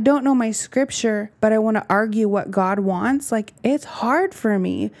 I don't know my Scripture, but I want to argue what God wants, like, it's hard for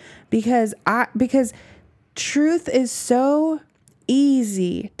me because truth is so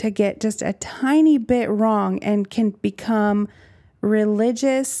easy to get just a tiny bit wrong and can become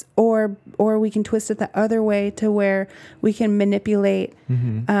religious, or we can twist it the other way to where we can manipulate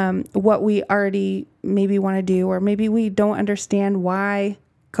what we already maybe want to do, or maybe we don't understand why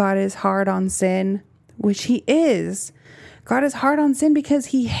God is hard on sin, which he is. God is hard on sin because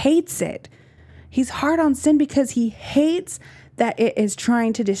he hates it. He's hard on sin because he hates that it is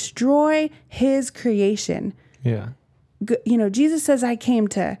trying to destroy his creation. Yeah. Jesus says,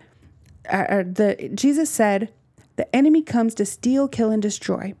 Jesus said, the enemy comes to steal, kill, and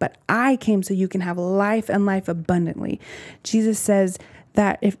destroy, but I came so you can have life and life abundantly. Jesus says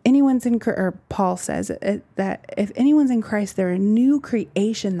that if anyone's Paul says that if anyone's in Christ, they're a new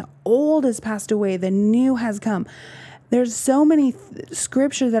creation. The old has passed away, the new has come. There's so many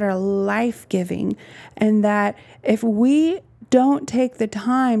scriptures that are life-giving, and that if we don't take the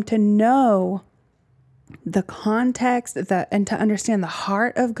time to know the context and to understand the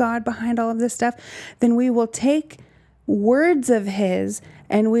heart of God behind all of this stuff, then we will take words of his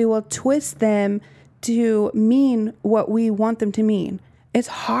and we will twist them to mean what we want them to mean. It's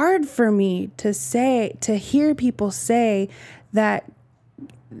hard for me to hear people say that,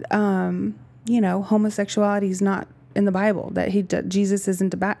 homosexuality is not in the Bible, that Jesus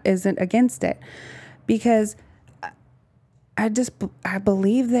isn't against it, because I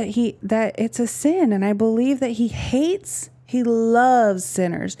believe that it's a sin, and I believe that he loves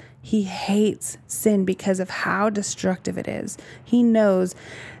sinners. He hates sin because of how destructive it is. He knows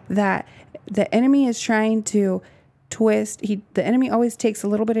that the enemy is trying to twist. The enemy always takes a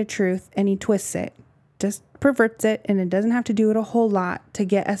little bit of truth and he twists it, just perverts it, and it doesn't have to do it a whole lot to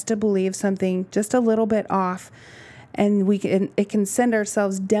get us to believe something just a little bit off. And it can send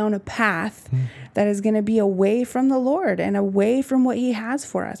ourselves down a path that is going to be away from the Lord and away from what he has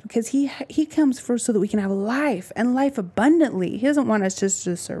for us, because he comes first so that we can have life, and life abundantly. He doesn't want us just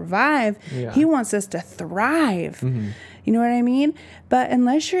to survive. Yeah. He wants us to thrive. Mm-hmm. You know what I mean? But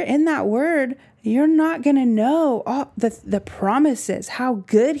unless you're in that word, you're not going to know all the promises, how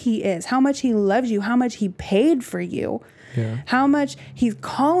good he is, how much he loves you, how much he paid for you. Yeah. How much he's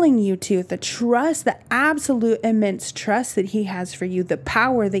calling you to, the trust, the absolute immense trust that he has for you, the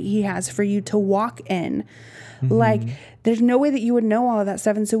power that he has for you to walk in. Mm-hmm. Like, there's no way that you would know all of that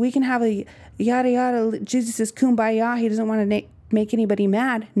stuff. And so we can have a yada yada, Jesus is kumbaya. He doesn't want to make anybody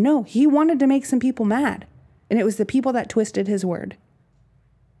mad. No, he wanted to make some people mad. And it was the people that twisted his word.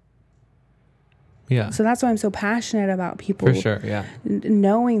 Yeah. So that's why I'm so passionate about people for sure, yeah,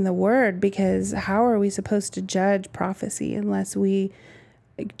 knowing the word, because how are we supposed to judge prophecy unless we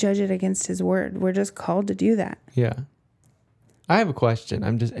judge it against his word? We're just called to do that. Yeah. I have a question.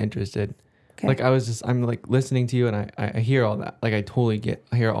 I'm just interested. Okay. Like I'm like listening to you, and I hear all that. Like I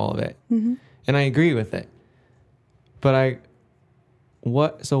hear all of it. Mm-hmm. And I agree with it. But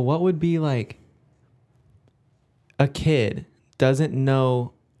what would be like a kid doesn't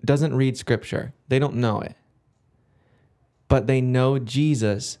read scripture. They don't know it. But they know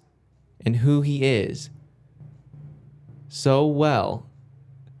Jesus and who he is so well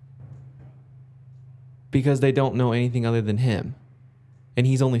because they don't know anything other than him. And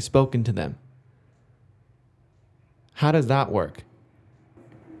he's only spoken to them. How does that work?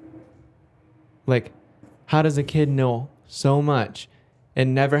 Like, how does a kid know so much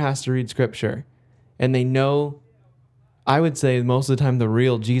and never has to read scripture? And they know, I would say most of the time, the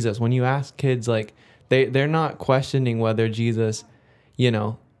real Jesus. When you ask kids, like, they're not questioning whether Jesus,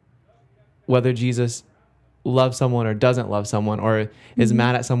 whether Jesus loves someone or doesn't love someone, or is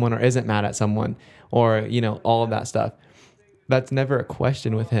mad at someone or isn't mad at someone, or, all of that stuff. That's never a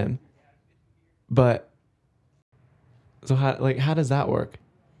question with him. But so how does that work?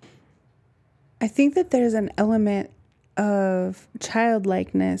 I think that there's an element of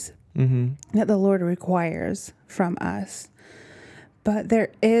childlikeness that the Lord requires from us. But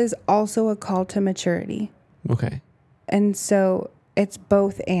there is also a call to maturity. Okay. And so it's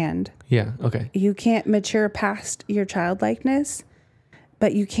both and. Yeah, okay. You can't mature past your childlikeness,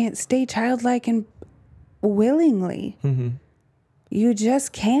 but you can't stay childlike and willingly. Mm-hmm. You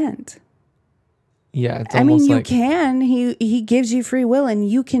just can't. Yeah, it's almost you can. He gives you free will, and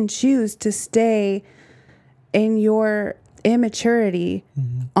you can choose to stay in your immaturity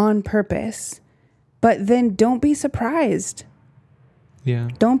on purpose. But then don't be surprised. Yeah.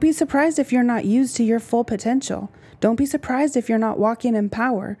 Don't be surprised if you're not used to your full potential. Don't be surprised if you're not walking in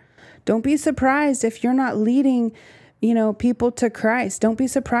power. Don't be surprised if you're not leading, people to Christ. Don't be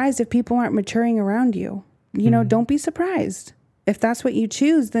surprised if people aren't maturing around you. Don't be surprised. If that's what you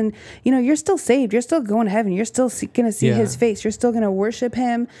choose, then, you're still saved. You're still going to heaven. You're still going to see his face. You're still going to worship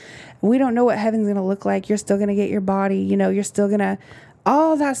him. We don't know what heaven's going to look like. You're still going to get your body. You're still going to,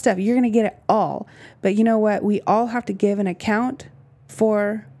 all that stuff. You're going to get it all. But you know what? We all have to give an account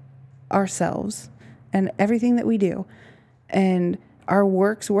for ourselves and everything that we do. And our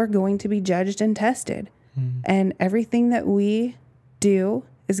works, we're going to be judged and tested. And everything that we do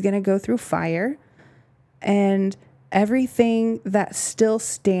is going to go through fire. And everything that still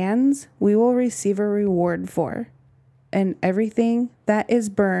stands, we will receive a reward for. And everything that is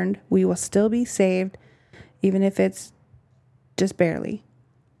burned, we will still be saved, even if it's just barely.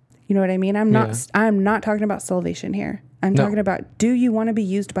 You know what I mean? I'm not talking about salvation here. I'm talking about, do you want to be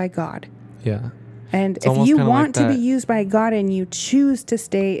used by God? Yeah. And if you want to be used by God and you choose to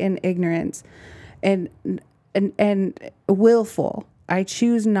stay in ignorance and willful, I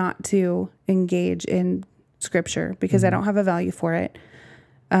choose not to engage in scripture because I don't have a value for it.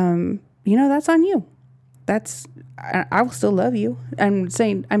 That's on you. I will still love you. I'm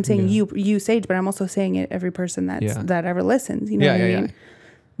saying you Sage, but I'm also saying it every person that ever listens. You know what I mean? Yeah.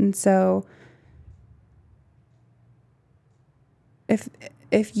 And so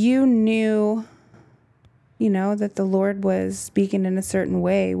if you knew, that the Lord was speaking in a certain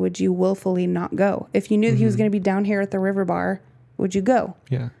way, would you willfully not go? If you knew that he was going to be down here at the river bar, would you go?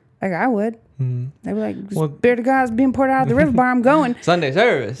 Yeah. Like I would. They'd be like, Spirit of God's being poured out of the river bar. I'm going. Sunday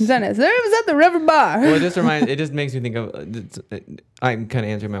service. Sunday service at the river bar. Well, it just makes me think of, I'm kind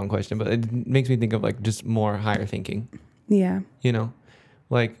of answering my own question, but it makes me think of like just more higher thinking. Yeah. You know,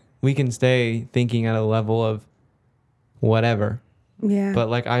 like we can stay thinking at a level of whatever, Yeah. but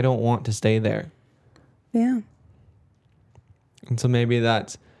like I don't want to stay there. Yeah. And so maybe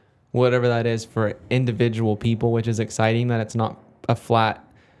that's whatever that is for individual people, which is exciting that it's not a flat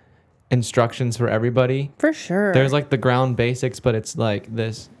instructions for everybody. For sure. There's like the ground basics, but it's like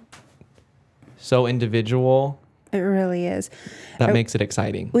this so individual. It really is. That makes it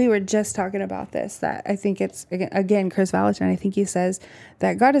exciting. We were just talking about this, that I think it's, again, Chris Valentin, I think he says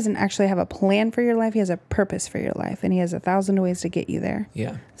that God doesn't actually have a plan for your life. He has a purpose for your life, and he has 1,000 ways to get you there.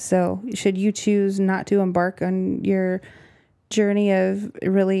 Yeah. So should you choose not to embark on your journey of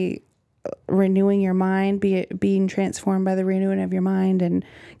really renewing your mind, being transformed by the renewing of your mind and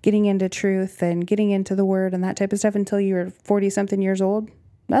getting into truth and getting into the word and that type of stuff until you're 40 something years old,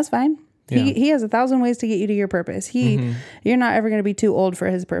 that's fine. Yeah. He has 1,000 ways to get you to your purpose. You're not ever going to be too old for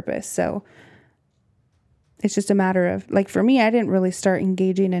his purpose. So it's just a matter of, like, for me, I didn't really start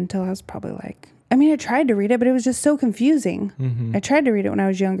engaging until I was probably like, I mean, I tried to read it, but it was just so confusing. I tried to read it when I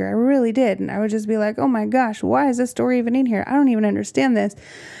was younger. I really did. And I would just be like, oh my gosh, why is this story even in here? I don't even understand this.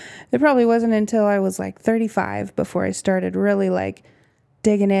 It probably wasn't until I was like 35 before I started really like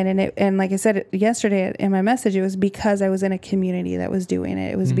digging in. And like I said yesterday in my message, it was because I was in a community that was doing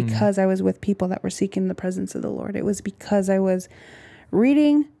it. It was because I was with people that were seeking the presence of the Lord. It was because I was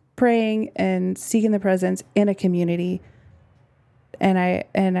reading, praying, and seeking the presence in a community. And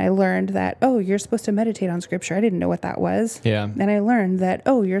I learned that, oh, you're supposed to meditate on scripture. I didn't know what that was. Yeah. And I learned that,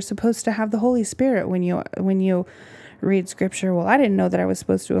 oh, you're supposed to have the Holy Spirit when you read scripture. Well, I didn't know that I was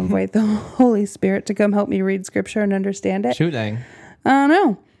supposed to invite the Holy Spirit to come help me read scripture and understand it. Shoot dang. I don't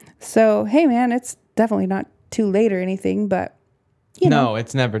know. So, hey man, it's definitely not too late or anything, but you know,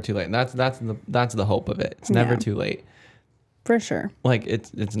 it's never too late. That's the hope of it. It's never too late. For sure. Like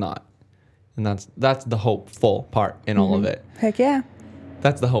it's not. And that's the hopeful part in all of it. Heck yeah.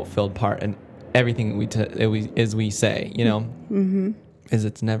 That's the hope-filled part in everything we say, you know, is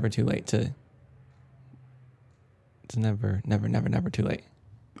it's never too late to. It's never too late.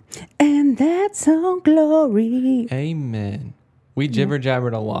 And that's all glory. Amen. We jibber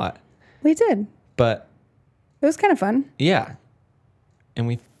jabbered a lot, We did. but It was kind of fun. yeah, and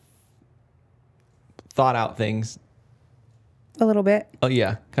we thought out things. A little bit. Oh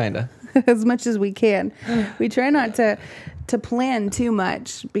yeah, kind of. As much as we can. We try not to plan too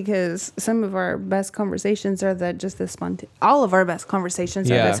much, because some of our best conversations are all of our best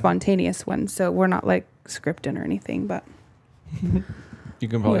conversations are the spontaneous ones. So we're not like scripting or anything, but You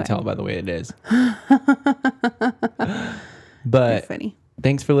can probably tell by the way it is. Very But funny.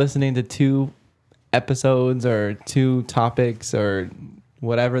 thanks for listening to 2 episodes or 2 topics or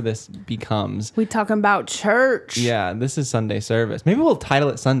whatever this becomes. We talking about church. Yeah, this is Sunday service. Maybe we'll title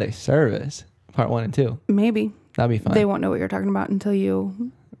it Sunday Service, part 1 and 2. Maybe. That'd be fun. They won't know what you're talking about until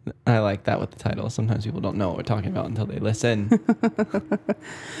you... I like that with the title. Sometimes people don't know what we're talking about until they listen.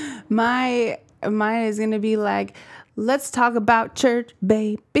 Mine is going to be like, let's talk about church,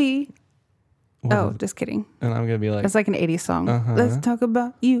 baby. Just kidding. And I'm going to be like... It's like an 80s song. Let's talk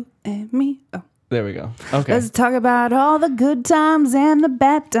about you and me. Oh. There we go. Okay. Let's talk about all the good times and the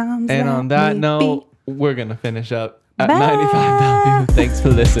bad times. And on that note, we're going to finish up at 95 Bellevue. Thanks for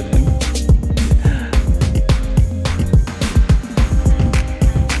listening.